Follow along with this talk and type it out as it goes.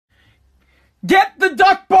Get the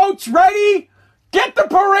duck boats ready. Get the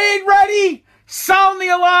parade ready. Sound the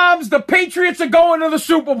alarms. The Patriots are going to the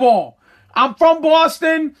Super Bowl. I'm from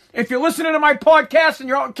Boston. If you're listening to my podcast and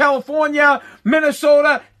you're out in California,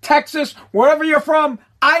 Minnesota, Texas, wherever you're from,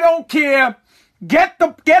 I don't care. Get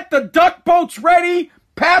the duck boats ready.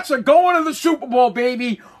 Pats are going to the Super Bowl,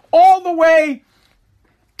 baby. All the way.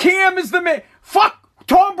 Cam is the man. Fuck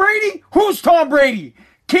Tom Brady. Who's Tom Brady?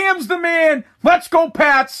 Cam's the man. Let's go,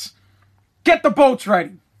 Pats. Get the boats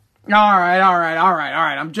ready. All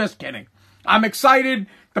right. I'm just kidding. I'm excited.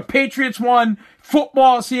 The Patriots won.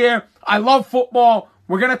 Football's here. I love football.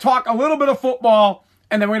 We're going to talk a little bit of football,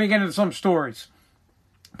 and then we're going to get into some stories.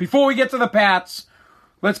 Before we get to the Pats,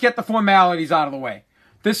 let's get the formalities out of the way.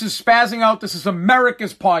 This is Spazzing Out. This is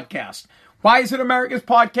America's podcast. Why is it America's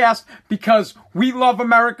podcast? Because we love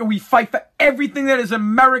America. We fight for everything that is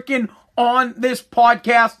American on this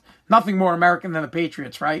podcast. Nothing more American than the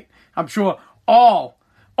Patriots, right? I'm sure all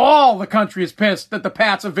the country is pissed that the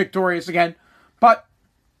Pats are victorious again. But,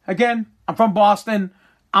 again, I'm from Boston.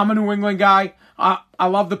 I'm a New England guy. I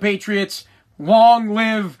love the Patriots. Long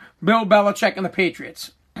live Bill Belichick and the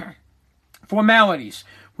Patriots. Formalities.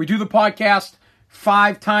 We do the podcast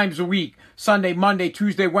 5 times a week. Sunday, Monday,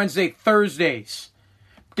 Tuesday, Wednesday, Thursdays.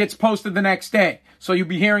 Gets posted the next day. So you'll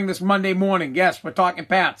be hearing this Monday morning. Yes, we're talking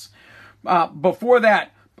Pats. Before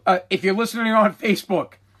that, if you're listening on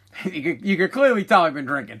Facebook, you can clearly tell I've been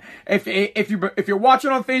drinking. If you're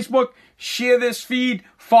watching on Facebook, share this feed.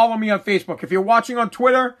 Follow me on Facebook. If you're watching on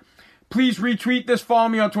Twitter, please retweet this. Follow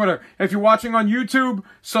me on Twitter. If you're watching on YouTube,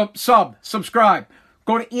 subscribe.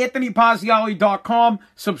 Go to AnthonyPazziali.com.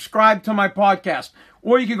 Subscribe to my podcast.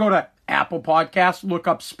 Or you can go to Apple Podcasts, look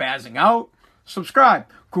up Spazzing Out, subscribe.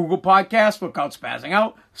 Google Podcasts, look out Spazzing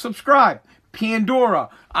Out, subscribe. Pandora.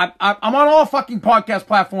 I'm on all fucking podcast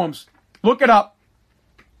platforms. Look it up.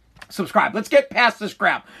 Subscribe. Let's get past this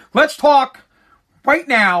crap. Let's talk right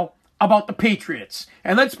now about the Patriots.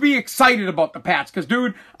 And let's be excited about the Pats. Because,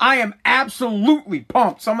 dude, I am absolutely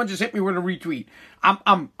pumped. Someone just hit me with a retweet.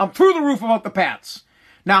 I'm through the roof about the Pats.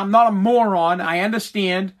 Now, I'm not a moron. I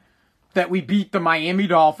understand that we beat the Miami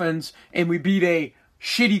Dolphins and we beat a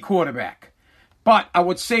shitty quarterback. But I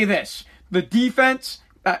would say this. The defense,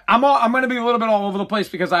 I'm going to be a little bit all over the place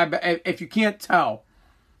because if you can't tell,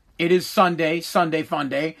 it is Sunday fun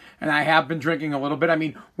day, and I have been drinking a little bit. I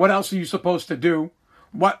mean, what else are you supposed to do?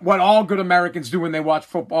 What all good Americans do when they watch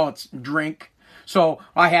football, it's drink. So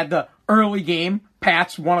I had the early game,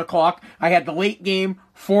 Pats, 1 o'clock. I had the late game,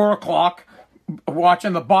 4 o'clock,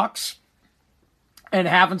 watching the Bucks and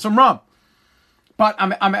having some rum. But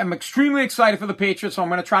I'm extremely excited for the Patriots, so I'm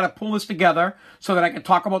going to try to pull this together so that I can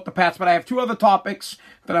talk about the Pats. But I have 2 other topics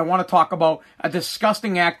that I want to talk about. A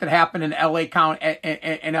disgusting act that happened in LA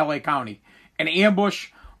County. An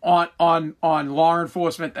ambush on law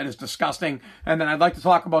enforcement that is disgusting. And then I'd like to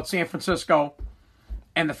talk about San Francisco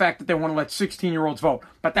and the fact that they want to let 16-year-olds vote.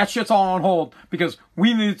 But that shit's all on hold because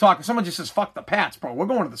we need to talk. Someone just says, fuck the Pats, bro. We're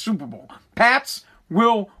going to the Super Bowl. Pats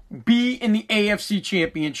will be in the AFC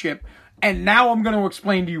Championship. And now I'm going to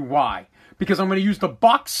explain to you why. Because I'm going to use the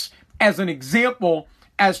Bucks as an example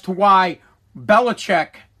as to why Belichick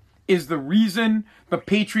is the reason the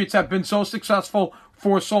Patriots have been so successful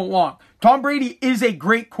for so long. Tom Brady is a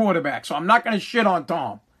great quarterback, so I'm not going to shit on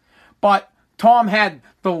Tom. But Tom had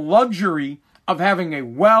the luxury of having a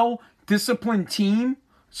well-disciplined team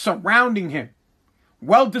surrounding him.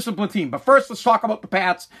 Well-disciplined team. But first, let's talk about the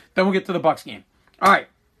Pats, then we'll get to the Bucks game. All right.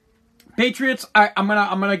 Patriots, I'm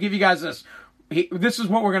gonna give you guys this. This is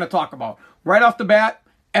what we're gonna talk about. Right off the bat,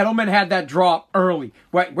 Edelman had that drop early.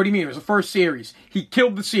 What do you mean? It was the first series. He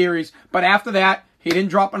killed the series, but after that, he didn't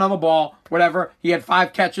drop another ball, whatever. He had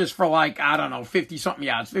 5 catches for 50-something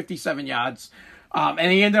yards, 57 yards.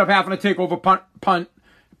 And he ended up having to take over punt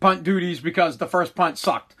duties because the first punt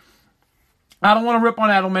sucked. I don't want to rip on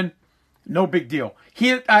Edelman. No big deal.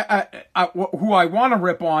 Who I want to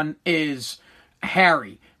rip on is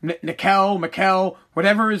Harry. Mikel,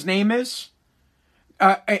 whatever his name is.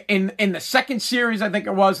 In the second series, I think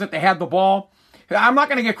it was, that they had the ball. I'm not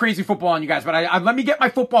going to get crazy football on you guys, but let me get my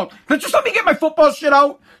football. Let me get my football shit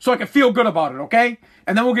out so I can feel good about it, okay?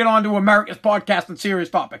 And then we'll get on to America's podcast and serious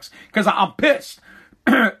topics because I'm pissed.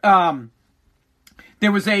 There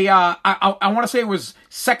was I want to say it was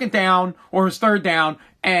second down or his third down,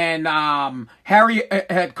 and Harry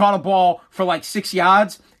had caught a ball for 6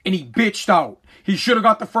 yards, and he bitched out. He should have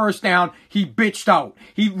got the first down. He bitched out.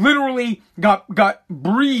 He literally got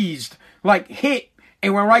breezed, hit,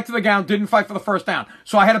 and went right to the ground, didn't fight for the first down.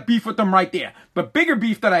 So I had a beef with him right there. The bigger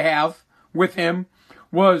beef that I have with him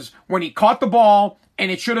was when he caught the ball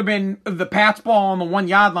and it should have been the Pats ball on the 1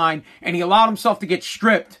 yard line, and he allowed himself to get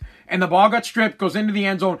stripped, and the ball got stripped, goes into the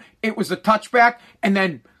end zone. It was a touchback, and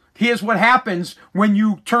then here's what happens when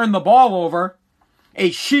you turn the ball over. A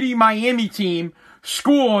shitty Miami team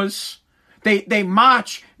scores. They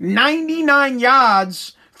march 99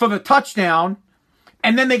 yards for the touchdown,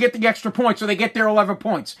 and then they get the extra point, so they get their 11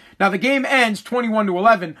 points. Now, the game ends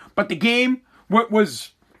 21-11, but the game it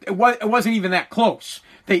wasn't even that close.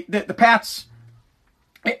 The Pats,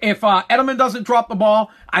 if Edelman doesn't drop the ball,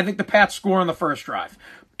 I think the Pats score on the first drive.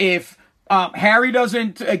 If Harry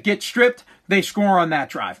doesn't get stripped, they score on that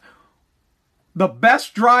drive. The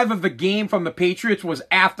best drive of the game from the Patriots was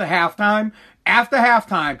after halftime. After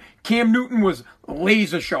halftime, Cam Newton was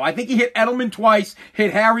laser show. I think he hit Edelman twice,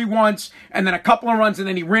 hit Harry once, and then a couple of runs, and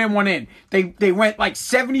then he ran one in. They went like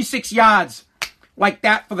 76 yards like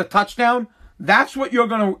that for the touchdown. That's what you're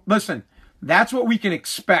going to, listen, that's what we can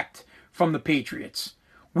expect from the Patriots.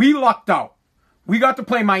 We lucked out. We got to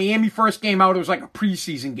play Miami first game out. It was like a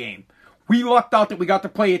preseason game. We lucked out that we got to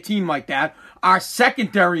play a team like that. Our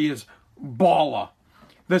secondary is baller.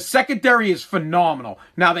 The secondary is phenomenal.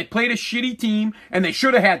 Now, they played a shitty team, and they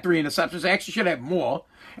should have had 3 interceptions. They actually should have more.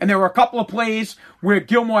 And there were a couple of plays where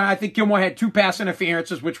I think Gilmore had 2 pass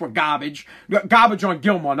interferences, which were garbage. Garbage on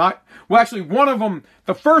Gilmore, actually, one of them,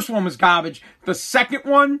 the first one was garbage. The second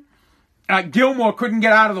one, Gilmore couldn't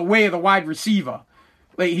get out of the way of the wide receiver.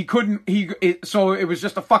 So it was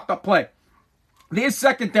just a fucked up play. Their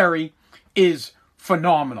secondary is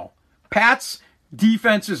phenomenal. Pat's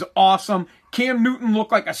defense is awesome. Cam Newton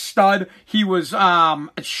looked like a stud. He was,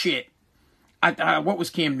 shit. What was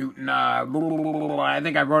Cam Newton? I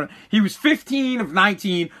think I wrote it. He was 15 of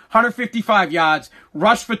 19, 155 yards,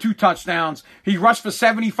 rushed for 2 touchdowns. He rushed for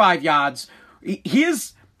 75 yards.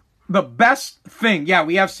 Here's the best thing. Yeah,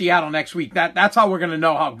 we have Seattle next week. That's how we're going to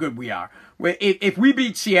know how good we are. If we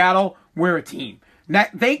beat Seattle, we're a team.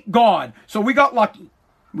 Thank God. So we got lucky.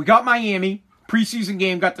 We got Miami. Preseason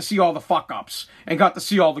game, got to see all the fuck-ups and got to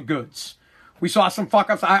see all the goods. We saw some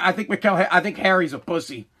fuck-ups. I think Harry's a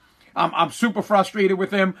pussy. I'm super frustrated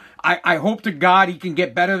with him. I hope to God he can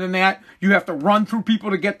get better than that. You have to run through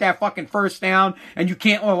people to get that fucking first down, and you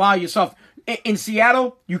can't allow yourself. In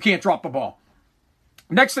Seattle, you can't drop the ball.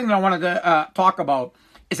 Next thing that I wanted to talk about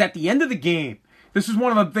is at the end of the game. This is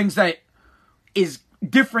one of the things that is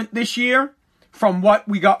different this year from what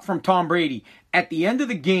we got from Tom Brady. At the end of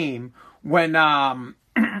the game, when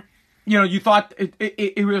you thought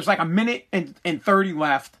it was like a minute and 30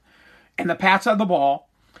 left, and the Pats had the ball,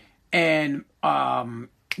 and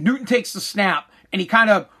Newton takes the snap, and he kind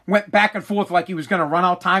of went back and forth like he was going to run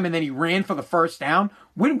out time, and then he ran for the first down.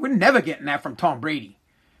 We're never getting that from Tom Brady.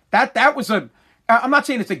 That was I'm not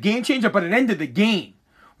saying it's a game changer, but it ended the game.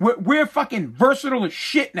 We're fucking versatile as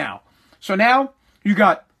shit now. So now you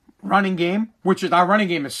got running game, our running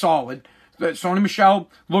game is solid. Sony Michel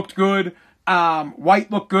looked good.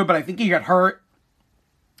 White looked good, but I think he got hurt.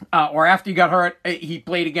 Or after he got hurt, he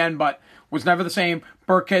played again, but was never the same.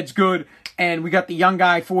 Burkhead's good. And we got the young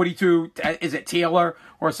guy, 42. Is it Taylor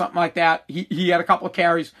or something like that? He had a couple of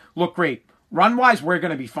carries. Looked great. Run-wise, we're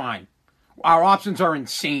going to be fine. Our options are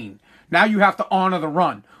insane. Now you have to honor the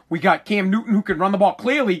run. We got Cam Newton who can run the ball.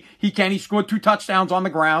 Clearly, he can. He scored 2 touchdowns on the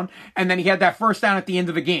ground, and then he had that first down at the end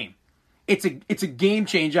of the game. It's a game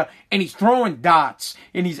changer, and he's throwing dots,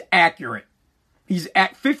 and he's accurate. He's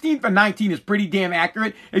at 15 for 19 is pretty damn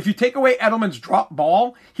accurate. If you take away Edelman's drop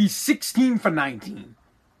ball, he's 16 for 19.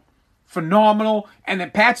 Phenomenal. And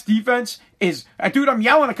then Pat's defense is, dude, I'm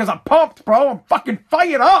yelling because I'm pumped, bro. I'm fucking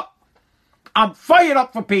fired up. I'm fired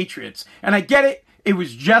up for Patriots. And I get it. It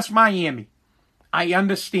was just Miami. I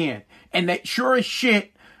understand. And that sure as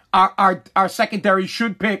shit, our secondary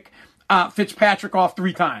should pick Fitzpatrick off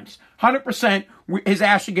 3 times. 100%, his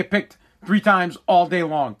ass should get picked 3 times all day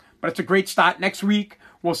long. But it's a great start. Next week,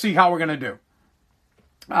 we'll see how we're going to do.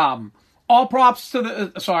 All props to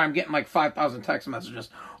the... sorry, I'm getting like 5,000 text messages.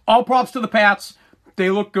 All props to the Pats. They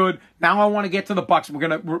look good. Now I want to get to the Bucs. We're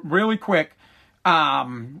going to... really quick.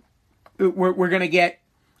 We're going to get...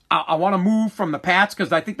 I want to move from the Pats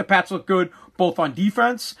because I think the Pats look good both on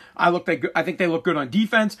defense. I think they look good on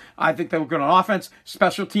defense. I think they look good on offense.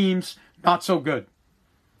 Special teams, not so good.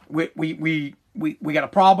 We got a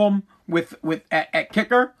problem with at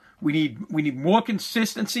kicker. We need more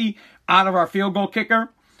consistency out of our field goal kicker.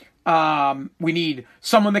 We need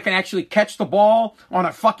someone that can actually catch the ball on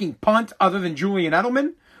a fucking punt other than Julian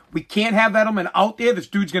Edelman. We can't have Edelman out there. This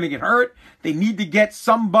dude's going to get hurt. They need to get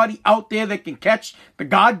somebody out there that can catch the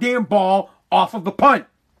goddamn ball off of the punt.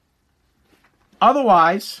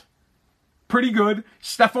 Otherwise, pretty good.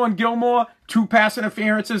 Stephon Gilmore, 2 pass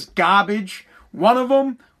interferences, garbage. One of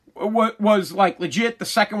them was like legit. The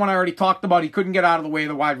second one I already talked about. He couldn't get out of the way of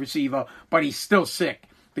the wide receiver, but he's still sick.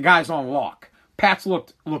 The guy's on lock. Pats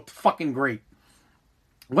looked fucking great.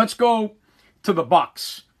 Let's go to the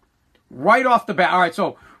Bucks. Right off the bat. All right,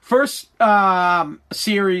 so first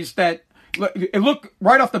series that it looked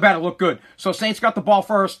right off the bat, it looked good. So Saints got the ball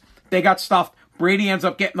first. They got stuffed. Brady ends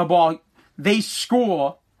up getting the ball. They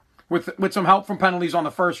score with some help from penalties on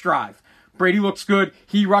the first drive. Brady looks good.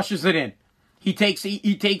 He rushes it in. He takes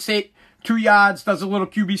it 2 yards, does a little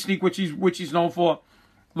QB sneak, which he's known for.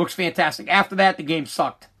 Looks fantastic. After that, the game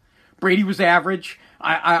sucked. Brady was average.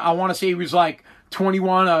 I want to say he was like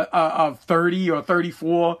 21 of 30 or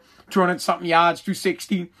 34, 200-something yards,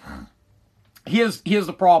 260. Here's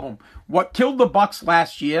the problem. What killed the Bucks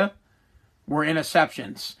last year were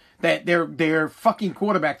interceptions. That their fucking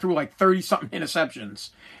quarterback threw like 30-something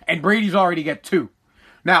interceptions. And Brady's already got 2.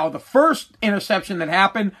 Now, the first interception that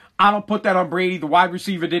happened, I don't put that on Brady. The wide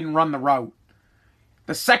receiver didn't run the route.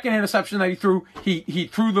 The second interception that he threw, he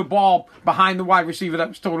threw the ball behind the wide receiver. That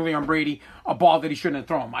was totally on Brady, a ball that he shouldn't have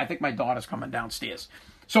thrown. I think my daughter's coming downstairs.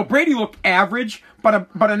 So Brady looked average, but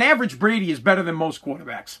an average Brady is better than most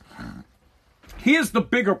quarterbacks. Here's the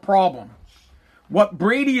bigger problem. What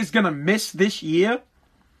Brady is going to miss this year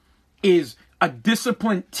is a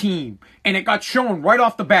disciplined team. And it got shown right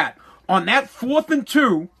off the bat. On that 4th and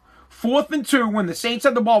 2, when the Saints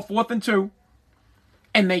had the ball, 4th and 2,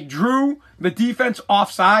 and they drew the defense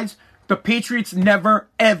offsides, the Patriots never,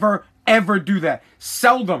 ever, ever do that.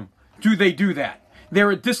 Seldom do they do that.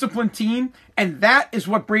 They're a disciplined team, and that is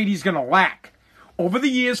what Brady's going to lack. Over the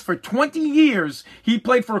years, for 20 years, he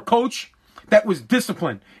played for a coach that was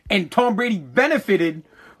disciplined, and Tom Brady benefited.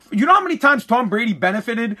 You know how many times Tom Brady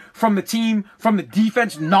benefited from the team, from the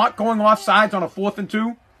defense not going offsides on a 4th and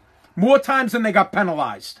 2? More times than they got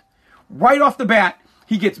penalized. Right off the bat,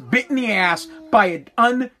 he gets bit in the ass by an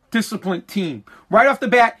undisciplined team. Right off the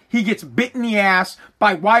bat, he gets bit in the ass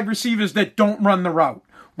by wide receivers that don't run the route.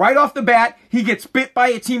 Right off the bat, he gets bit by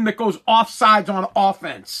a team that goes offsides on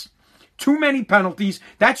offense. Too many penalties.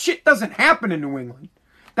 That shit doesn't happen in New England.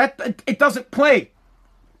 It doesn't play.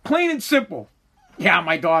 Plain and simple. Yeah,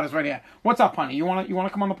 my daughter's right here. What's up, honey? You want to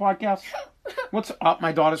come on the podcast? What's up?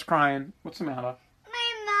 My daughter's crying. What's the matter?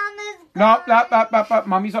 No,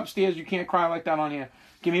 Mommy's upstairs. You can't cry like that on here.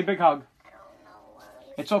 Give me a big hug.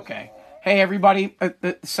 It's okay. Hey, everybody.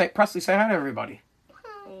 Presley, say hi to everybody.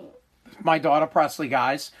 Hi. My daughter, Presley,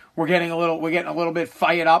 guys. We're getting a little bit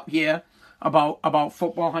fired up here about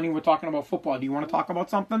football, honey. We're talking about football. Do you want to talk about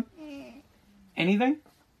something? Anything?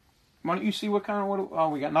 Why don't you see what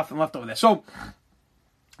we got nothing left over there. So,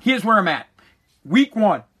 here's where I'm at. Week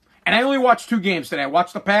 1. And I only watched 2 games today. I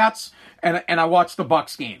watched the Pats and I watched the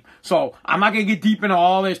Bucks game. So I'm not going to get deep into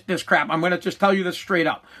all this crap. I'm going to just tell you this straight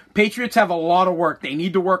up. Patriots have a lot of work. They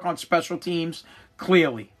need to work on special teams,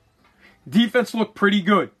 clearly. Defense looked pretty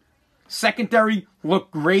good. Secondary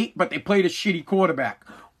looked great, but they played a shitty quarterback.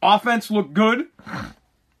 Offense looked good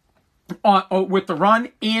with the run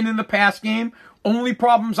and in the pass game. Only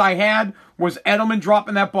problems I had was Edelman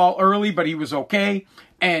dropping that ball early, but he was okay.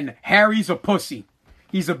 And Harry's a pussy.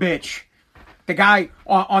 He's a bitch. The guy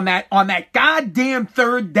on that goddamn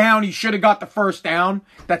 3rd down, he should have got the 1st down.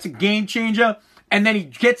 That's a game changer. And then he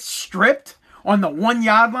gets stripped on the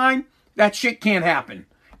 1-yard line. That shit can't happen.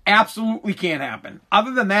 Absolutely can't happen.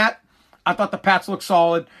 Other than that, I thought the Pats looked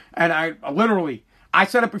solid. And I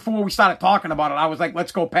said it before we started talking about it. I was like,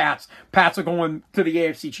 let's go Pats. Pats are going to the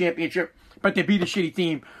AFC Championship. But they beat a shitty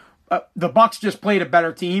team. The Bucks just played a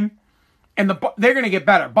better team. And they're going to get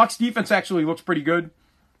better. Bucks defense actually looks pretty good.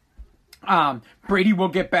 Brady will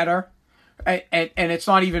get better. And it's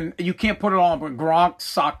not even, you can't put it all on, but Gronk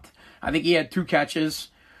sucked. I think he had 2 catches.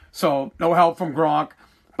 So no help from Gronk.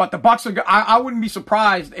 But the Bucks are, I wouldn't be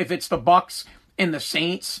surprised if it's the Bucks and the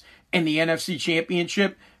Saints in the NFC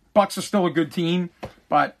Championship. Bucks are still a good team.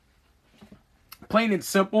 But plain and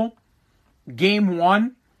simple, game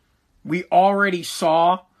 1, we already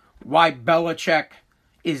saw why Belichick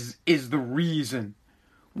is the reason.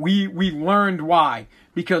 We learned why.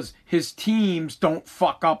 Because his teams don't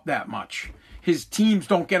fuck up that much. His teams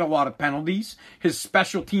don't get a lot of penalties. His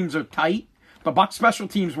special teams are tight. The Bucs special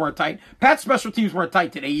teams weren't tight. Pat's special teams weren't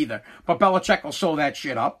tight today either. But Belichick will sew that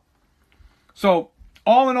shit up. So,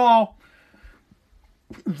 all in all,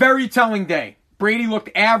 very telling day. Brady looked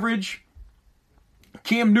average.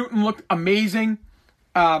 Cam Newton looked amazing.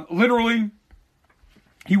 Literally,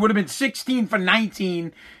 he would have been 16 for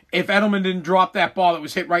 19 if Edelman didn't drop that ball that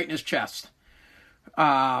was hit right in his chest.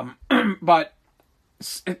 But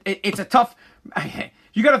it's a tough.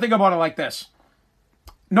 You got to think about it like this.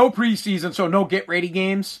 No preseason, so no get ready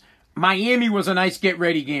games. Miami was a nice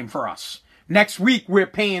get-ready game for us. Next week, we're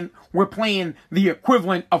playing the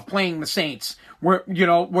equivalent of playing the Saints.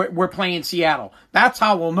 We're playing Seattle. That's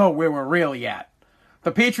how we'll know where we're really at.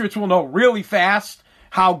 The Patriots will know really fast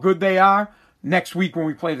how good they are next week when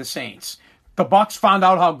we play the Saints. The Bucs found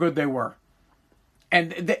out how good they were.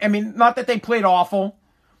 And, not that they played awful,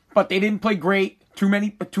 but they didn't play great. Too many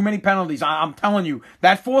penalties. I'm telling you,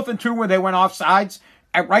 that 4th and 2 where they went off sides,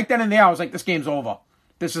 right then and there, I was like, this game's over.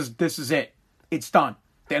 This is it. It's done.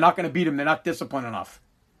 They're not going to beat them. They're not disciplined enough.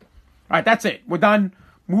 All right, that's it. We're done.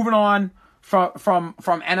 Moving on from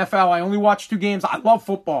NFL. I only watched 2 games. I love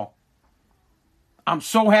football. I'm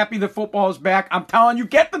so happy that football is back. I'm telling you,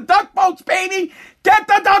 get the duck boats, baby. Get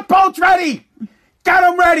the duck boats ready. Get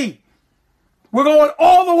them ready. We're going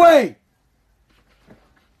all the way.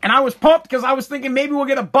 And I was pumped because I was thinking maybe we'll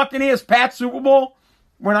get a Buccaneers-Pats Super Bowl.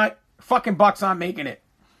 We're not. Fucking Bucs aren't making it.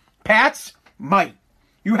 Pats might.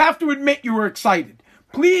 You have to admit you were excited.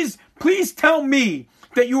 Please tell me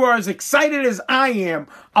that you are as excited as I am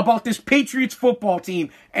about this Patriots football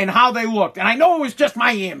team and how they looked. And I know it was just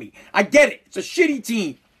Miami. I get it. It's a shitty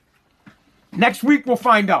team. Next week we'll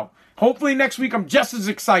find out. Hopefully next week I'm just as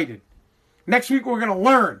excited. Next week we're going to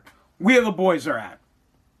learn where the boys are at.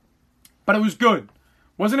 But it was good.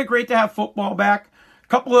 Wasn't it great to have football back? A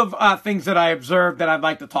couple of things that I observed that I'd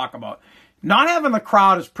like to talk about. Not having the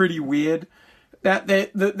crowd is pretty weird. That they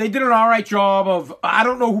did an all right job of, I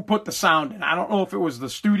don't know who put the sound in. I don't know if it was the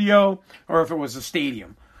studio or if it was the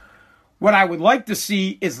stadium. What I would like to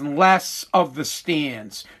see is less of the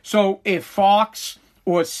stands. So if Fox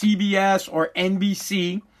or CBS or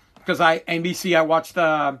NBC, because NBC, I watched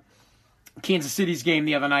Kansas City's game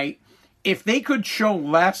the other night, if they could show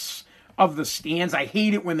less of the stands, I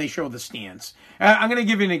hate it when they show the stands. I'm going to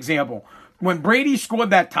give you an example. When Brady scored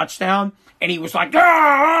that touchdown, and he was like,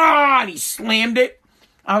 and he slammed it,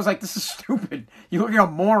 I was like, this is stupid. You look like a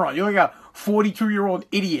moron. You look like a 42-year-old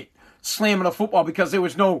idiot slamming a football because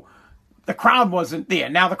the crowd wasn't there.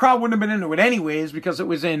 Now, the crowd wouldn't have been into it anyways because it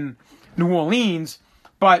was in New Orleans,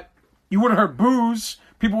 but you would have heard boos.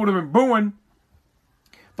 People would have been booing.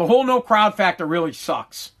 The whole no crowd factor really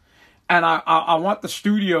sucks. And I want the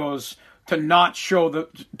studios to don't show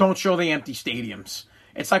the empty stadiums.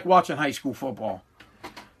 It's like watching high school football.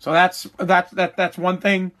 So that's one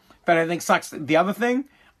thing that I think sucks. The other thing,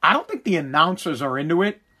 I don't think the announcers are into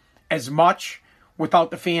it as much without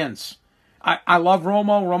the fans. I love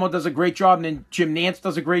Romo. Romo does a great job, and then Jim Nance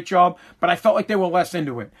does a great job. But I felt like they were less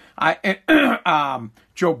into it.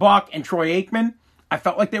 Joe Buck and Troy Aikman, I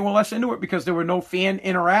felt like they were less into it because there were no fan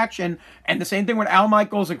interaction. And the same thing with Al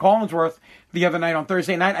Michaels and Collinsworth the other night on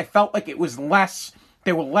Thursday night. I felt like it was less.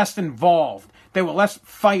 They were less involved. They were less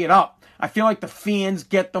fired up. I feel like the fans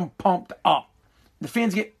get them pumped up. The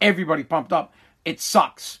fans get everybody pumped up. It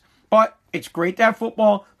sucks. But it's great to have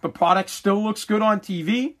football. The product still looks good on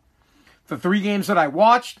TV. The 3 games that I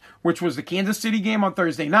watched, which was the Kansas City game on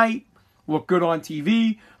Thursday night, looked good on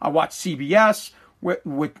TV. I watched CBS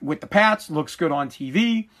with the Pats, looks good on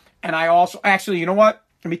TV. And I also, actually, you know what?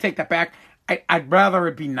 Let me take that back. I'd rather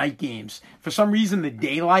it be night games. For some reason, the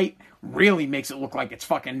daylight really makes it look like it's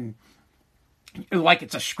fucking, like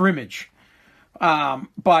it's a scrimmage.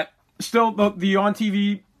 But still, the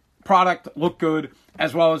on-TV product looked good,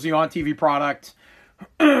 as well as the on-TV product.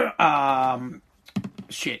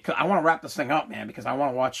 Shit, cause I want to wrap this thing up, man, because I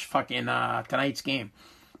want to watch fucking tonight's game.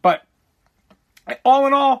 But all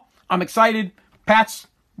in all, I'm excited. Pats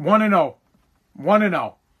 1-0.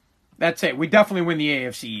 1-0. That's it. We definitely win the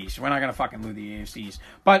AFC East. We're not going to fucking lose the AFC East.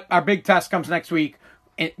 But our big test comes next week.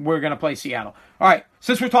 We're going to play Seattle. All right,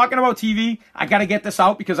 since we're talking about TV, I got to get this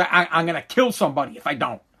out because I'm going to kill somebody if I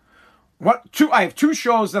don't. I have 2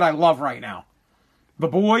 shows that I love right now. The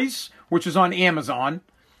Boys, which is on Amazon,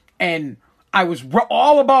 and I was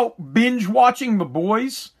all about binge watching The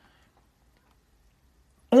Boys.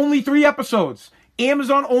 Only 3 episodes.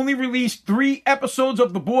 Amazon only released 3 episodes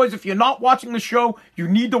of The Boys. If you're not watching the show, you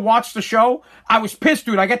need to watch the show. I was pissed,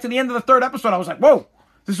 dude. I got to the end of the 3rd episode. I was like, whoa,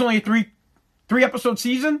 this is only a 3 episode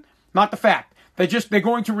season? Not the fact. They're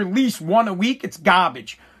going to release 1 a week. It's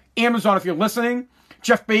garbage. Amazon, if you're listening,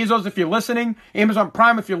 Jeff Bezos, if you're listening, Amazon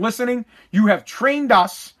Prime, if you're listening, you have trained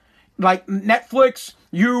us, like Netflix,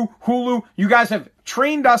 Hulu, you guys have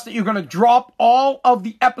trained us that you're going to drop all of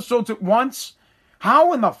the episodes at once.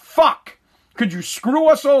 How in the fuck could you screw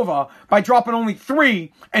us over by dropping only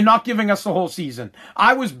 3 and not giving us the whole season?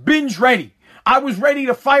 I was binge ready. I was ready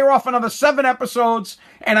to fire off another 7 episodes,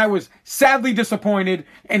 and I was sadly disappointed,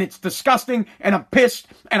 and it's disgusting, and I'm pissed,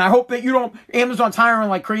 and I hope that you don't, Amazon's hiring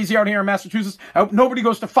like crazy out here in Massachusetts. I hope nobody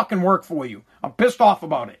goes to fucking work for you. I'm pissed off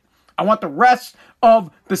about it. I want the rest of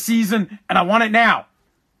the season, and I want it now.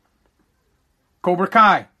 Cobra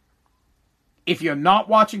Kai. If you're not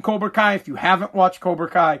watching Cobra Kai, if you haven't watched Cobra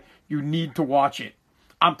Kai, you need to watch it.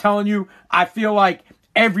 I'm telling you, I feel like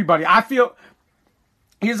everybody,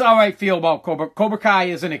 here's how I feel about Cobra Kai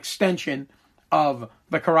is an extension of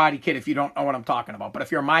the Karate Kid, if you don't know what I'm talking about. But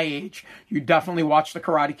if you're my age, you definitely watch the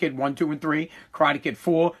Karate Kid 1, 2, and 3. Karate Kid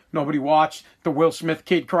 4, nobody watched. The Will Smith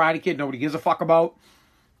Kid Karate Kid, nobody gives a fuck about.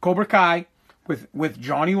 Cobra Kai with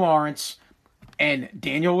Johnny Lawrence and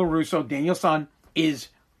Daniel LaRusso, Daniel's son, is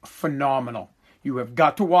phenomenal. You have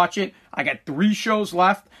got to watch it. I got 3 shows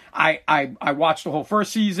left. I watched the whole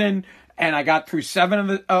first season, and I got through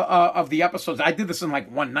 7 of the episodes. I did this in like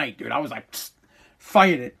one night, dude. I was like,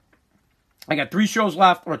 fight it. I got 3 shows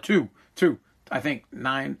left, or two. I think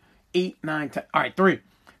 9, 8, 9, 10. All right,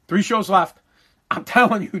 3 shows left. I'm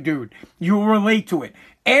telling you, dude, you'll relate to it.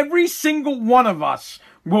 Every single one of us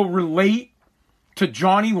will relate to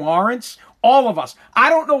Johnny Lawrence. All of us. I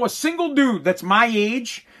don't know a single dude that's my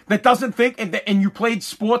age that doesn't think, and you played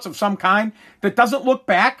sports of some kind, that doesn't look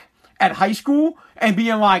back at high school and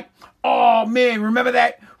being like, oh man, remember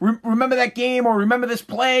that game, or remember this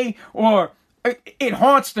play, or it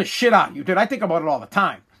haunts the shit out of you, dude. I think about it all the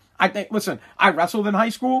time. Listen, I wrestled in high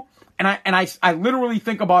school, and I literally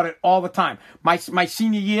think about it all the time. My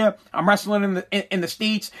senior year, I'm wrestling in the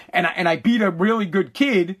States, and I beat a really good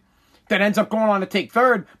kid that ends up going on to take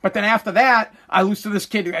third. But then after that, I lose to this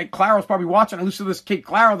kid. Clara's probably watching. I lose to this kid,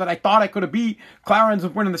 Clara, that I thought I could have beat. Clara ends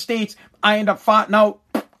up winning the States. I end up fighting out.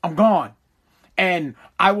 I'm gone. And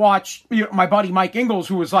I watched my buddy Mike Ingalls,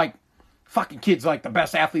 who was like, fucking kid's like the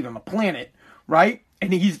best athlete on the planet, right?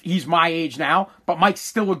 And he's my age now, but Mike's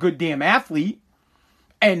still a good damn athlete.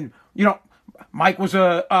 And, Mike was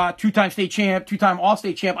a 2-time state champ, 2-time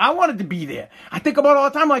all-state champ. I wanted to be there. I think about it all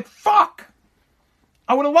the time, like, fuck.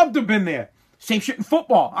 I would have loved to have been there. Same shit in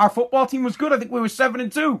football. Our football team was good. I think we were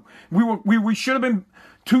 7-2. We should have been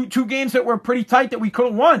two games that were pretty tight that we could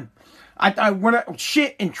have won. I went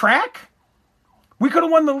shit in track. We could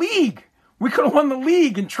have won the league. We could have won the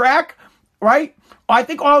league in track, right? I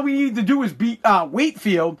think all we need to do is beat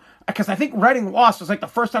Wakefield, because I think Reading lost. It was like the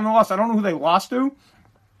first time they lost. I don't know who they lost to.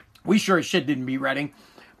 We sure as shit didn't beat Reading.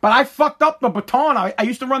 But I fucked up the baton. I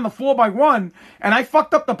used to run the 4x1, and I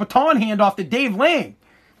fucked up the baton handoff to Dave Lang.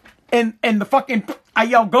 And the fucking, I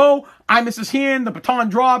yell, go, I miss his hand, the baton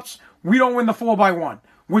drops, we don't win the 4x1.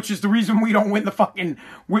 Which is the reason we don't win the fucking,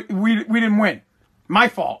 we didn't win. My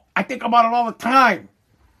fault. I think about it all the time.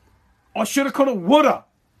 Or shoulda, coulda, woulda.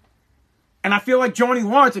 And I feel like Johnny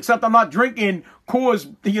Lawrence, except I'm not drinking Coors,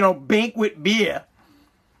 banquet beer.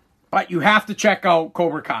 But you have to check out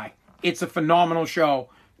Cobra Kai. It's a phenomenal show.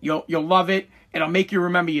 You'll love it. It'll make you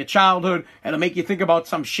remember your childhood. It'll make you think about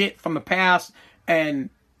some shit from the past. And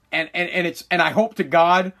I hope to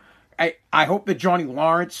God, I hope that Johnny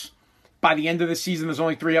Lawrence, by the end of the season, there's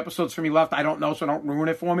only 3 episodes for me left. I don't know, so don't ruin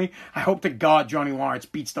it for me. I hope to God Johnny Lawrence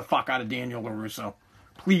beats the fuck out of Daniel LaRusso.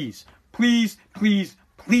 Please, please, please,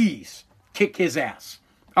 please kick his ass.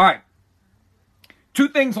 All right. 2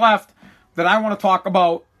 things left that I want to talk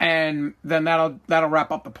about, and then that'll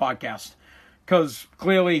wrap up the podcast. Because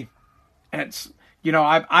clearly, it's,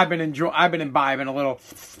 I've been imbibing a little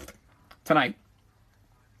tonight.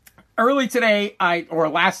 Early today,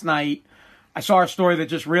 last night, I saw a story that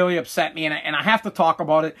just really upset me, and I have to talk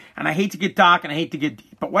about it. And I hate to get dark, and I hate to get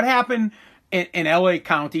deep. But what happened in LA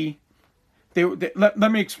County?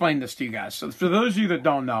 Let me explain this to you guys. So for those of you that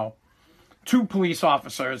don't know, 2 police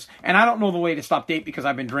officers, and I don't know the latest update because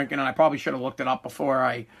I've been drinking, and I probably should have looked it up before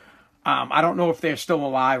I don't know if they're still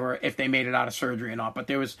alive or if they made it out of surgery or not, but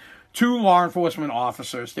there was 2 law enforcement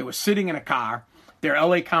officers. They were sitting in a car. They're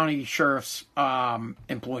LA County Sheriff's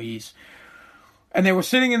employees. And they were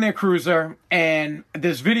sitting in their cruiser, and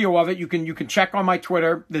there's video of it. You can check on my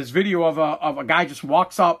Twitter. There's video of a guy just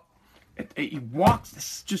walks up. This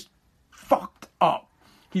is just fucked up.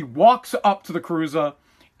 He walks up to the cruiser,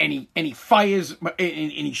 and he fires,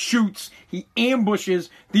 and he shoots. He ambushes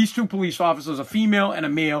these 2 police officers, a female and a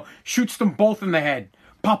male, shoots them both in the head.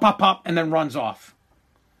 Pop, pop, pop, and then runs off.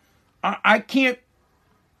 I can't...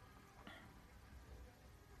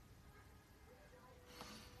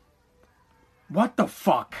 What the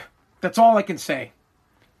fuck? That's all I can say.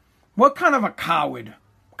 What kind of a coward,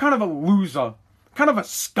 what kind of a loser, what kind of a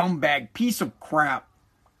scumbag piece of crap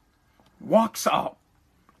walks up,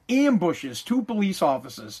 ambushes 2 police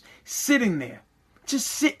officers sitting there, just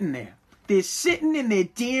sitting there. They're sitting in their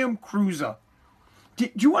damn cruiser. Do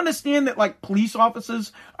you understand that, like, police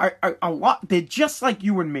officers are a lot, they're just like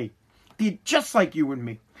you and me. They're just like you and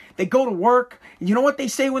me. They go to work, and you know what they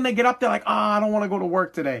say when they get up? They're like, I don't want to go to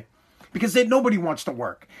work today. because nobody wants to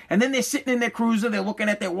work. And then they're sitting in their cruiser, they're looking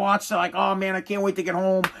at their watch, they're like, oh man, I can't wait to get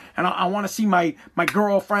home, and I want to see my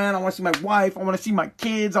girlfriend, I want to see my wife, I want to see my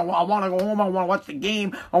kids, I want to go home, I want to watch the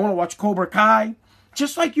game, I want to watch Cobra Kai,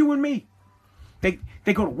 just like you and me. They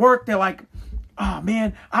go to work, they're like, oh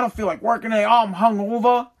man, I don't feel like working today, oh, I'm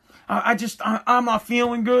hungover, I'm not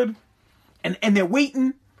feeling good, and they're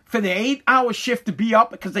waiting for their 8-hour shift to be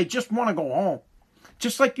up because they just want to go home.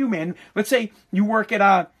 Just like you, man. Let's say you work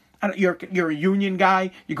at you're a union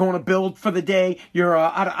guy. You're going to build for the day. You're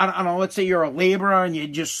I don't know. Let's say you're a laborer and you're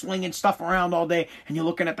just slinging stuff around all day. And you're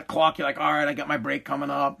looking at the clock. You're like, all right, I got my break coming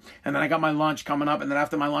up, and then I got my lunch coming up, and then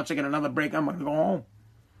after my lunch, I get another break. I'm gonna go home.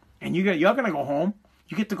 And you're gonna go home.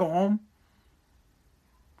 You get to go home.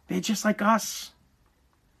 They're just like us,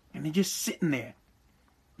 and they're just sitting there,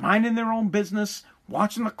 minding their own business,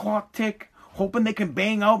 watching the clock tick, hoping they can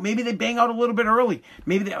bang out. Maybe they bang out a little bit early.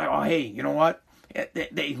 Maybe they're like, oh, hey, you know what?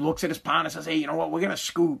 They looks at his partner and says, hey, you know what? We're going to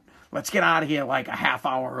scoot. Let's get out of here like a half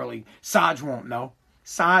hour early. Sarge won't know.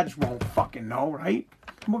 Sarge won't fucking know, right?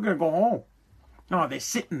 We're going to go home. No, they're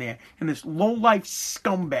sitting there, and this low-life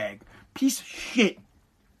scumbag, piece of shit,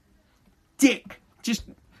 dick, just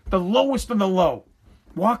the lowest of the low,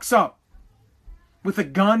 walks up with a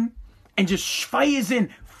gun and just fires in.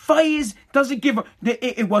 Doesn't give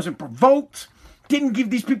it wasn't provoked, didn't give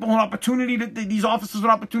these people an opportunity, these officers an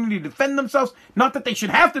opportunity to defend themselves. Not that they should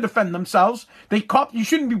have to defend themselves. You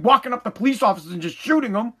shouldn't be walking up to police officers and just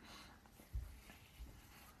shooting them.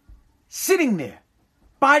 Sitting there,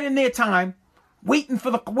 biding their time, waiting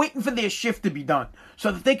for their shift to be done,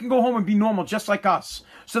 so that they can go home and be normal just like us,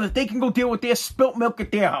 so that they can go deal with their spilt milk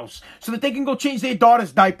at their house, so that they can go change their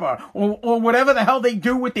daughter's diaper, or whatever the hell they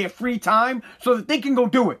do with their free time, so that they can go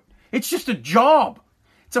do it. It's just a job.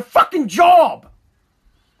 It's a fucking job.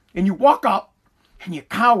 And you walk up, and you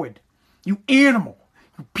coward, you animal,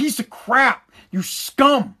 you piece of crap, you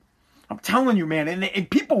scum. I'm telling you, man, and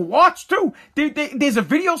people watch too. There's a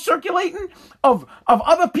video circulating of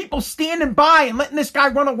other people standing by and letting this guy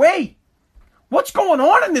run away. What's going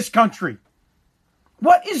on in this country?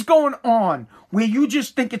 What is going on where you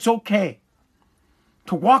just think it's okay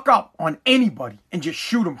to walk up on anybody and just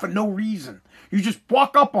shoot them for no reason? You just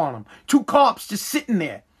walk up on them. 2 cops just sitting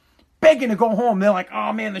there, begging to go home. They're like,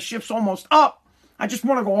 oh man, the shift's almost up. I just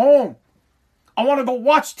want to go home. I want to go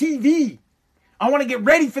watch TV. I want to get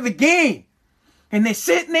ready for the game. And they're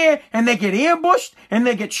sitting there, and they get ambushed, and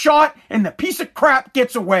they get shot, and the piece of crap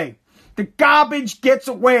gets away. The garbage gets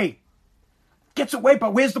away. Gets away,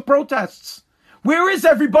 but where's the protests? Where is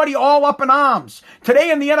everybody all up in arms? Today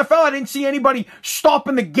in the NFL, I didn't see anybody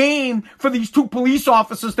stopping the game for these 2 police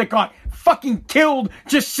officers that got fucking killed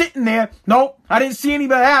just sitting there. Nope, I didn't see any of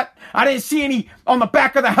that. I didn't see any on the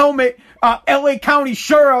back of the helmet, LA County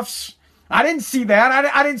sheriffs. I didn't see that.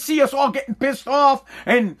 I didn't see us all getting pissed off,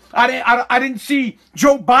 and I didn't see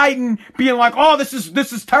Joe Biden being like, "Oh, this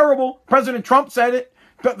is terrible." President Trump said it.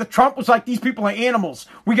 The Trump was like, "These people are animals.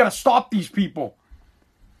 We got to stop these people."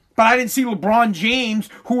 But I didn't see LeBron James,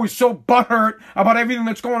 who was so butthurt about everything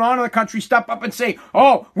that's going on in the country, step up and say,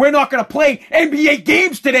 "Oh, we're not going to play NBA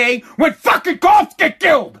games today when fucking cops get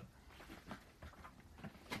killed."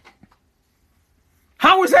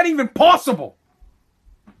 How is that even possible?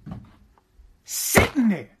 Sitting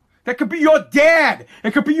there. That could be your dad.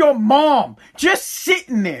 It could be your mom. Just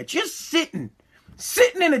sitting there. Just sitting.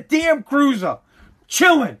 Sitting in a damn cruiser.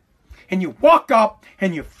 Chilling. And you walk up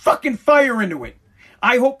and you fucking fire into it.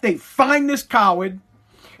 I hope they find this coward.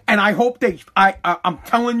 And I hope I'm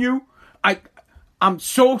telling you, I'm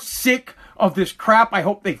so sick of this crap. I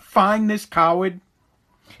hope they find this coward.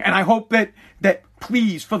 And I hope that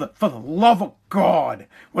please, for the love of God,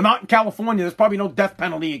 we're not in California. There's probably no death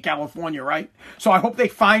penalty in California, right? So I hope they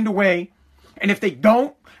find a way. And if they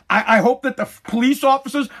don't, I hope that the police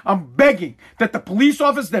officers, I'm begging, that the police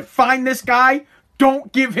officers that find this guy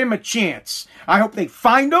don't give him a chance. I hope they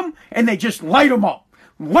find him and they just light him up.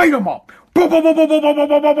 Light him up. Boom, boom, boom, boom, boom, boom,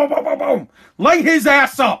 boom, boom, boom, boom, boom, boom. Light his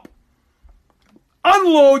ass up.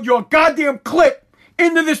 Unload your goddamn clip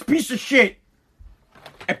into this piece of shit.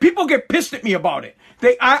 And people get pissed at me about it.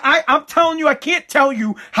 I'm telling you, I can't tell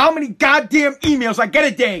you how many goddamn emails I get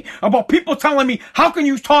a day about people telling me, how can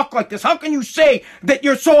you talk like this? How can you say that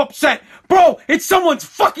you're so upset? Bro, it's someone's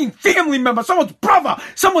fucking family member, someone's brother,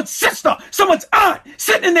 someone's sister, someone's aunt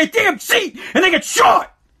sitting in their damn seat and they get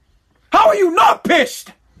shot. How are you not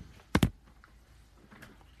pissed?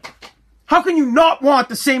 How can you not want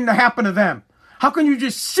the same to happen to them? How can you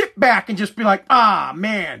just sit back and just be like, ah,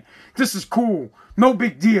 man, this is cool. No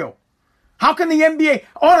big deal. How can the NBA,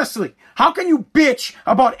 honestly, how can you bitch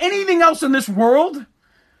about anything else in this world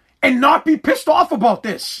and not be pissed off about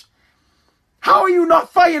this? How are you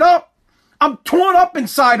not fired up? I'm torn up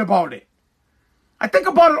inside about it. I think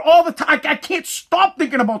about it all the time. I can't stop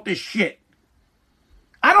thinking about this shit.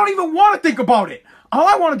 I don't even want to think about it. All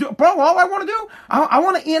I want to do, bro, I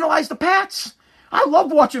want to analyze the Pats. I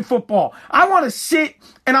love watching football. I want to sit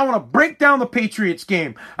and I want to break down the Patriots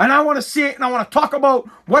game. And I want to sit and I want to talk about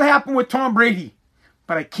what happened with Tom Brady.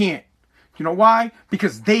 But I can't. You know why?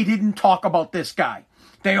 Because they didn't talk about this guy.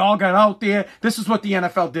 They all got out there. This is what the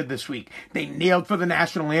NFL did this week. They kneeled for the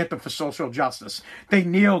national anthem for social justice. They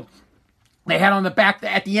kneeled. They had on the back,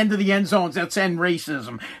 at the end of the end zones, that's end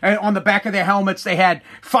racism. And on the back of their helmets, they had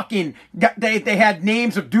they had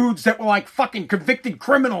names of dudes that were like fucking convicted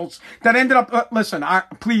criminals that ended up, listen,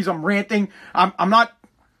 I'm ranting. I'm not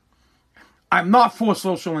for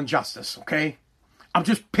social injustice, okay? I'm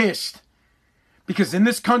just pissed. Because in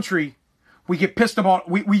this country, we get pissed about,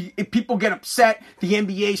 if people get upset, the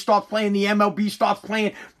NBA stops playing, the MLB stops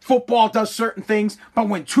playing, football does certain things, but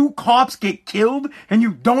when 2 cops get killed and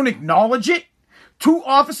you don't acknowledge it, 2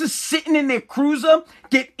 officers sitting in their cruiser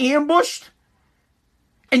get ambushed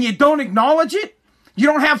and you don't acknowledge it, you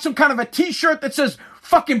don't have some kind of a t-shirt that says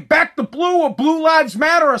fucking back the blue or Blue Lives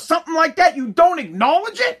Matter or something like that, you don't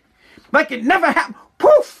acknowledge it, like it never happened,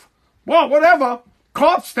 poof, well, whatever,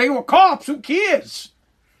 cops, they were cops, who cares?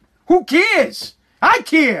 Who cares? I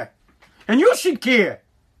care. And you should care.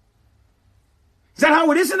 Is that how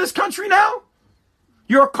it is in this country now?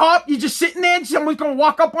 You're a cop, you're just sitting there and someone's going to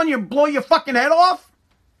walk up on you and blow your fucking head off?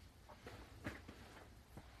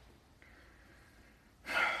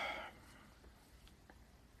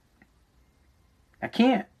 I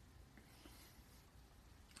can't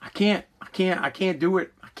do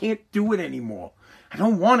it. I can't do it anymore. I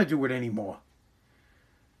don't want to do it anymore.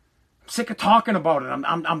 Sick of talking about it.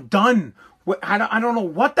 I'm done. I don't know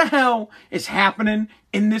what the hell is happening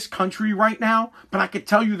in this country right now, but I can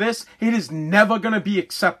tell you this, it is never going to be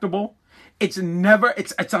acceptable. It's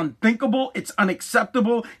unthinkable. It's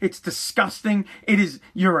unacceptable. It's disgusting.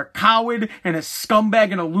 You're a coward and a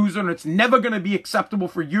scumbag and a loser, and it's never going to be acceptable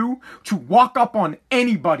for you to walk up on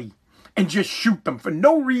anybody and just shoot them for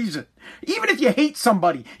no reason. Even if you hate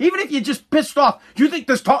somebody, even if you're just pissed off, you think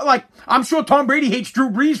I'm sure Tom Brady hates Drew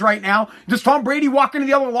Brees right now. Does Tom Brady walk into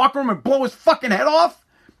the other locker room and blow his fucking head off?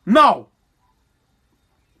 No.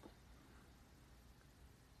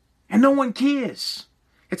 And no one cares.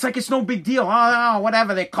 It's like it's no big deal. Oh,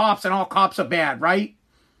 whatever, they're cops and all cops are bad, right?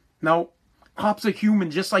 No. Cops are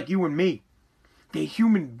human just like you and me. They're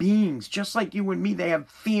human beings just like you and me. They have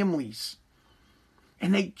families.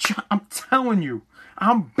 And I'm telling you,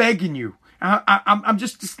 I'm begging you. I'm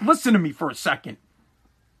just listen to me for a second.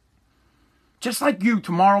 Just like you,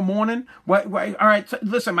 tomorrow morning. All right, so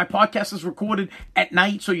listen, my podcast is recorded at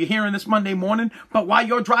night, so you're hearing this Monday morning. But while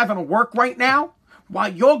you're driving to work right now,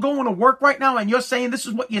 while you're going to work right now, and you're saying, this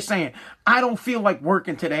is what you're saying, I don't feel like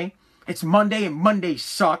working today. It's Monday, and Mondays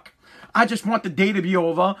suck. I just want the day to be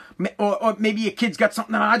over. Or maybe your kid's got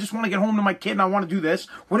something, and I just want to get home to my kid and I want to do this.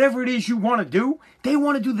 Whatever it is you want to do, they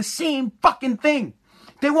want to do the same fucking thing.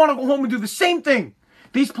 They want to go home and do the same thing.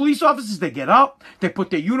 These police officers, they get up, they put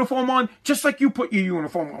their uniform on, just like you put your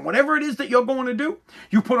uniform on. Whatever it is that you're going to do,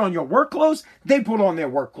 you put on your work clothes, they put on their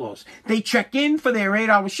work clothes. They check in for their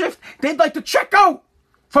 8-hour shift. They'd like to check out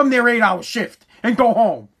from their 8-hour shift and go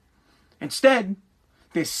home. Instead,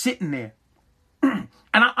 they're sitting there.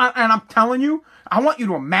 And I'm telling you, I want you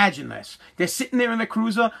to imagine this. They're sitting there in the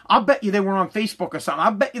cruiser. I'll bet you they were on Facebook or something.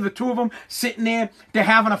 I'll bet you the 2 of them sitting there, they're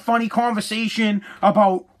having a funny conversation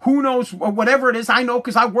about who knows, whatever it is. I know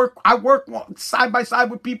because I work side by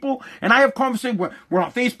side with people, and I have conversations. We're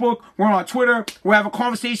on Facebook, we're on Twitter, we're having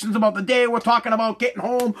conversations about the day, we're talking about getting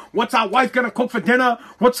home, what's our wife gonna cook for dinner,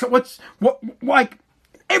 what like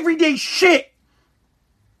everyday shit.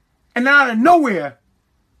 And then out of nowhere,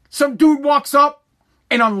 some dude walks up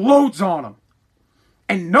and unloads on them.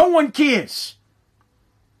 And no one cares.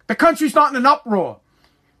 The country's not in an uproar.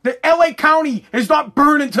 The LA County is not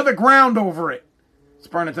burning to the ground over it. It's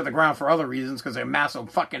burning to the ground for other reasons because they're massive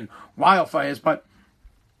fucking wildfires. But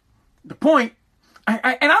the point, and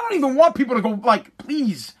I don't even want people to go like,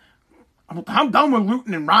 please, I'm done with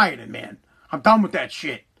looting and rioting, man. I'm done with that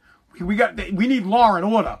shit. We need law and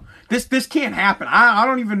order. This can't happen. I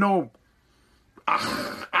don't even know.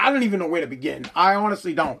 I don't even know where to begin. I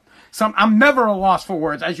honestly don't. I'm never a loss for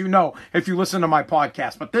words, as you know, if you listen to my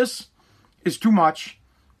podcast. But this is too much.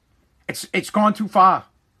 It's gone too far.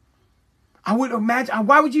 I would imagine.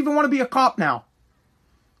 Why would you even want to be a cop now?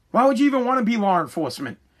 Why would you even want to be law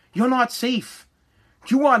enforcement? You're not safe.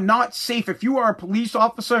 You are not safe. If you are a police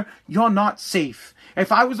officer, you're not safe.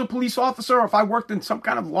 If I was a police officer, or if I worked in some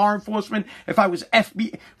kind of law enforcement, if I was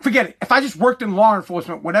FBI, forget it. If I just worked in law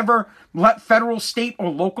enforcement, whatever, federal, state, or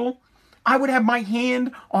local, I would have my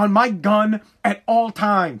hand on my gun at all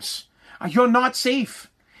times. You're not safe.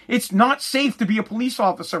 It's not safe to be a police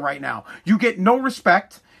officer right now. You get no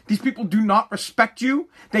respect. These people do not respect you.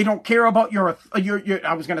 They don't care about your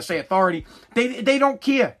I was going to say authority. They don't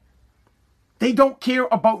care. They don't care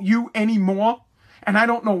about you anymore. And I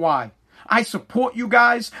don't know why. I support you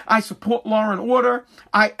guys. I support law and order.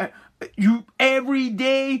 You every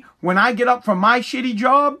day when I get up from my shitty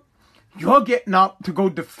job, you're getting up to go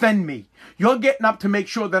defend me. You're getting up to make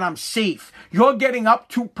sure that I'm safe. You're getting up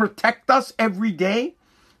to protect us every day.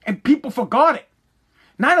 And people forgot it.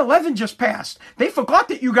 9/11 just passed. They forgot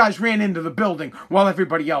that you guys ran into the building while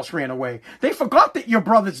everybody else ran away. They forgot that your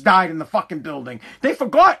brothers died in the fucking building. They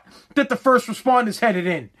forgot that the first responders headed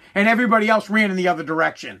in and everybody else ran in the other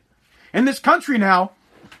direction. In this country now,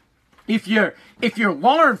 if you're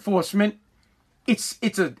law enforcement, it's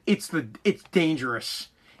dangerous.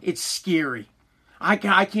 It's scary. I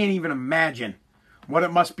can't even imagine what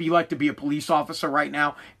it must be like to be a police officer right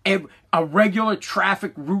now. A regular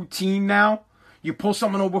traffic routine now. You pull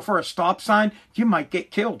someone over for a stop sign, you might get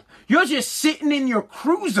killed. You're just sitting in your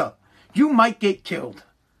cruiser. You might get killed.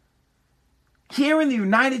 Here in the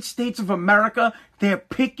United States of America, they're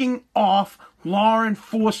picking off law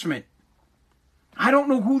enforcement. I don't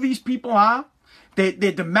know who these people are. They're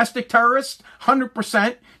domestic terrorists,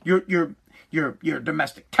 100%. You're a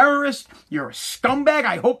domestic terrorist. You're a scumbag.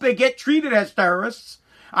 I hope they get treated as terrorists.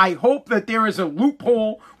 I hope that there is a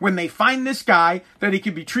loophole when they find this guy that he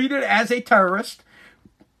can be treated as a terrorist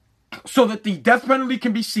so that the death penalty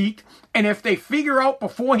can be sought. And if they figure out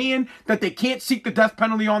beforehand that they can't seek the death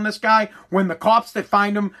penalty on this guy, when the cops that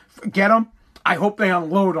find him get him, I hope they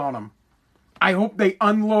unload on him. I hope they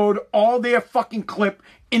unload all their fucking clip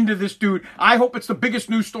into this dude. I hope it's the biggest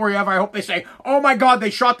news story ever. I hope they say, oh my God,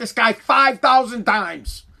 they shot this guy 5,000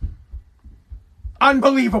 times.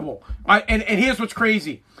 Unbelievable. And here's what's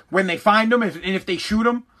crazy. When they find him, and if they shoot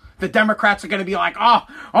him, the Democrats are going to be like,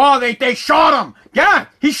 they shot him. Yeah,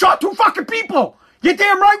 he shot 2 fucking people. You're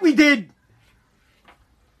damn right we did.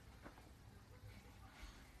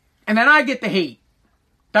 And then I get the hate.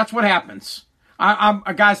 That's what happens.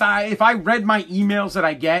 Guys, if I read my emails that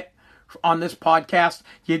I get on this podcast,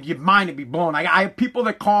 your mind would be blown. I have people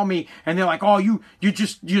that call me and they're like, oh,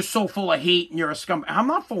 you're so full of hate and you're a scum. I'm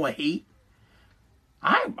not full of hate.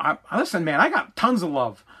 I listen, man, I got tons of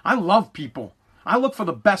love. I love people. I look for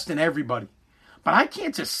the best in everybody. But I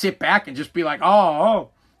can't just sit back and just be like,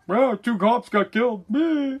 bro, 2 cops got killed.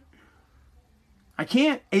 I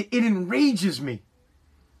can't. It enrages me.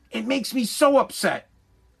 It makes me so upset.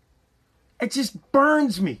 It just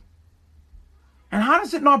burns me. And how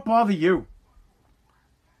does it not bother you?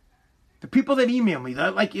 The people that email me,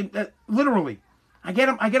 literally, I get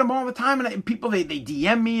them all the time, and people they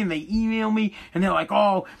DM me and they email me, and they're like,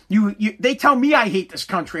 "Oh, they tell me I hate this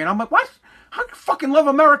country," and I'm like, "What? I fucking love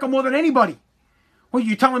America more than anybody." Well,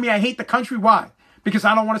 you're telling me I hate the country? Why? Because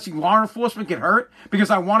I don't want to see law enforcement get hurt?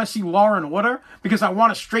 Because I want to see law and order? Because I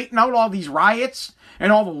want to straighten out all these riots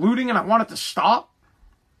and all the looting, and I want it to stop?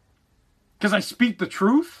 Because I speak the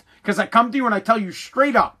truth? Because I come to you and I tell you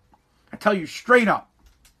straight up. I tell you straight up.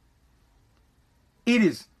 It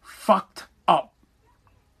is fucked up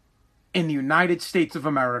in the United States of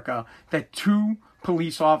America that 2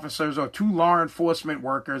 police officers or 2 law enforcement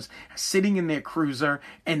workers are sitting in their cruiser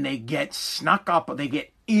and they get snuck up or they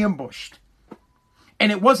get ambushed.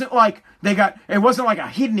 And it wasn't like a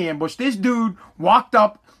hidden ambush. This dude walked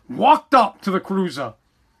up to the cruiser,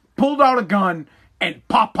 pulled out a gun, and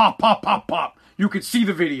pop, pop, pop, pop, pop. You could see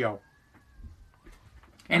the video.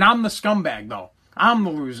 And I'm the scumbag, though. I'm the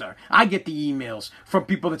loser. I get the emails from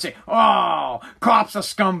people that say, oh, cops are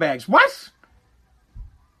scumbags. What?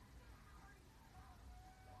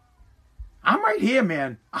 I'm right here,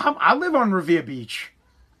 man. I live on Revere Beach.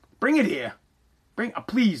 Bring it here.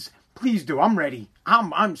 Please do. I'm ready.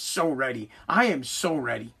 I'm so ready. I am so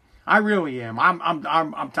ready. I really am.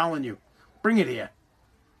 I'm telling you. Bring it here.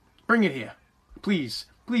 Bring it here. Please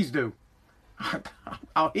do.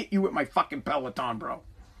 I'll hit you with my fucking Peloton, bro.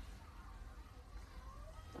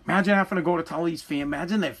 Imagine having to go to tell these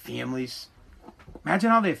imagine their families. Imagine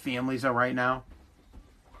how their families are right now.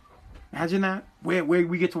 Imagine that. Where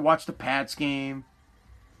we get to watch the Pats game.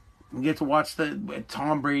 We get to watch the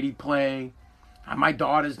Tom Brady play. My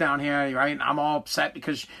daughter's down here, right? And I'm all upset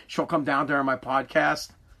because she'll come down during my podcast.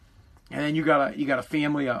 And then you got a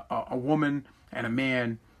family, a woman and a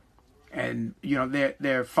man, and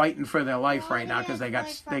they're fighting for their life right now because they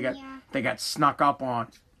got snuck up on.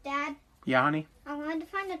 Dad? Yeah, honey? I wanted to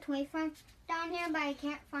find a toy farm down here, but I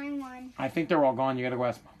can't find one. I think they're all gone. You gotta go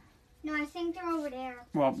ask them. No, I think they're over there.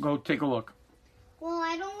 Well, go take a look. Well,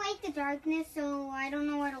 I don't like the darkness, so I don't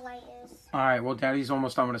know where the light is. All right. Well, Daddy's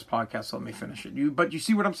almost done with his podcast, so let me finish it. But you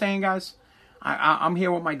see what I'm saying, guys? I'm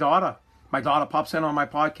here with my daughter. My daughter pops in on my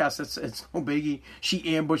podcast. It's no biggie.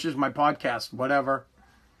 She ambushes my podcast. Whatever.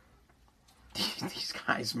 These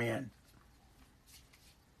guys, man.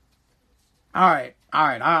 All right.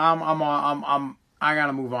 I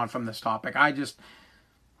gotta move on from this topic.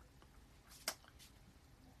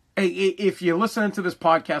 If you're listening to this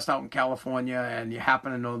podcast out in California and you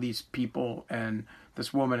happen to know these people and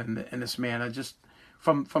this woman and this man, I just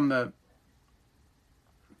from the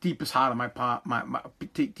deepest heart of my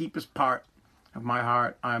deepest part of my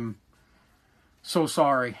heart, I'm so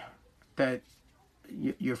sorry that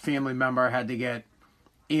your family member had to get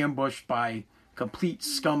ambushed by complete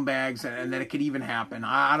scumbags and that it could even happen.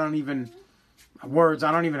 I don't even have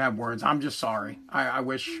words. I'm just sorry. I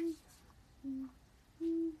wish.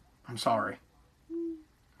 I'm sorry.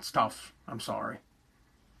 It's tough. I'm sorry.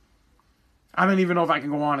 I don't even know if I can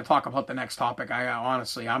go on and talk about the next topic.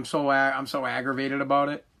 Honestly, I'm so aggravated about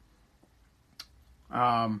it.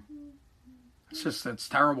 It's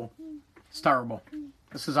terrible. It's terrible.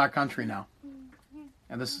 This is our country now,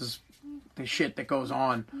 and this is the shit that goes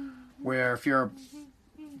on. Where if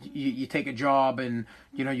you take a job and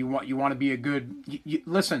you want to be a good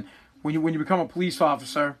listen, when you become a police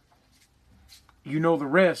officer, you know the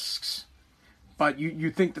risks, but you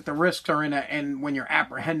think that the risks are and when you're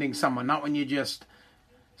apprehending someone, not when you're just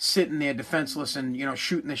sitting there defenseless and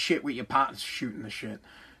shooting the shit with your partner,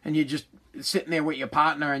 and you're just sitting there with your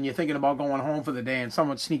partner and you're thinking about going home for the day and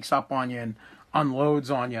someone sneaks up on you and unloads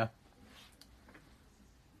on you.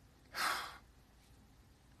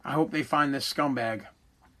 I hope they find this scumbag.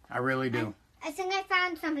 I really do. I think I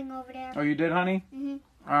found something over there. Oh, you did, honey? Mm-hmm.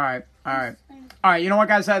 All right. You know what,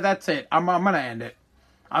 guys? That's it. I'm gonna end it.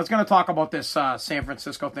 I was gonna talk about this San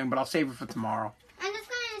Francisco thing, but I'll save it for tomorrow. I'm just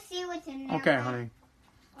gonna see what's in there. Okay, honey.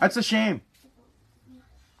 That's a shame.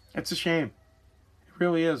 It's a shame. It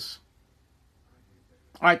really is.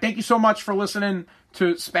 All right. Thank you so much for listening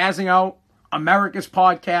to Spazzing Out, America's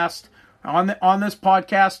podcast. On this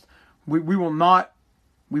podcast, we will not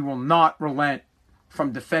relent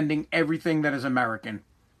from defending everything that is American.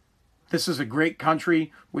 This is a great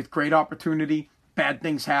country with great opportunity. Bad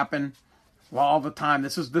things happen all the time.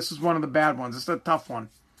 This is one of the bad ones. This is a tough one.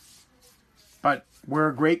 But we're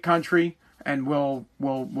a great country, and we'll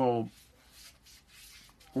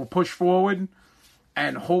push forward,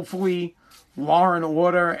 and hopefully law and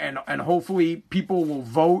order, and hopefully people will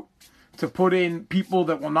vote to put in people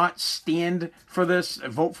that will not stand for this,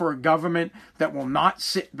 vote for a government that will not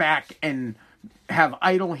sit back and have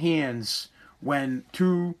idle hands when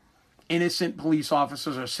two innocent police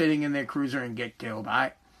officers are sitting in their cruiser and get killed.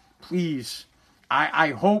 I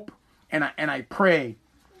hope and I pray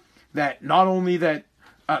that not only that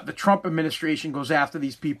the Trump administration goes after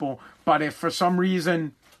these people, but if for some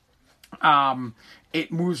reason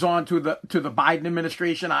it moves on to the Biden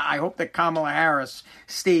administration, I hope that Kamala Harris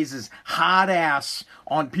stays as hard ass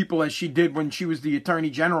on people as she did when she was the Attorney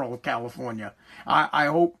General of California. I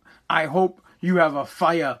hope you have a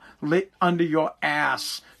fire lit under your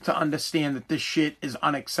ass to understand that this shit is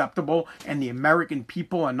unacceptable and the American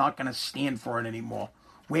people are not going to stand for it anymore.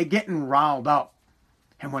 We're getting riled up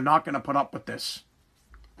and we're not going to put up with this.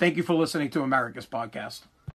 Thank you for listening to America's podcast.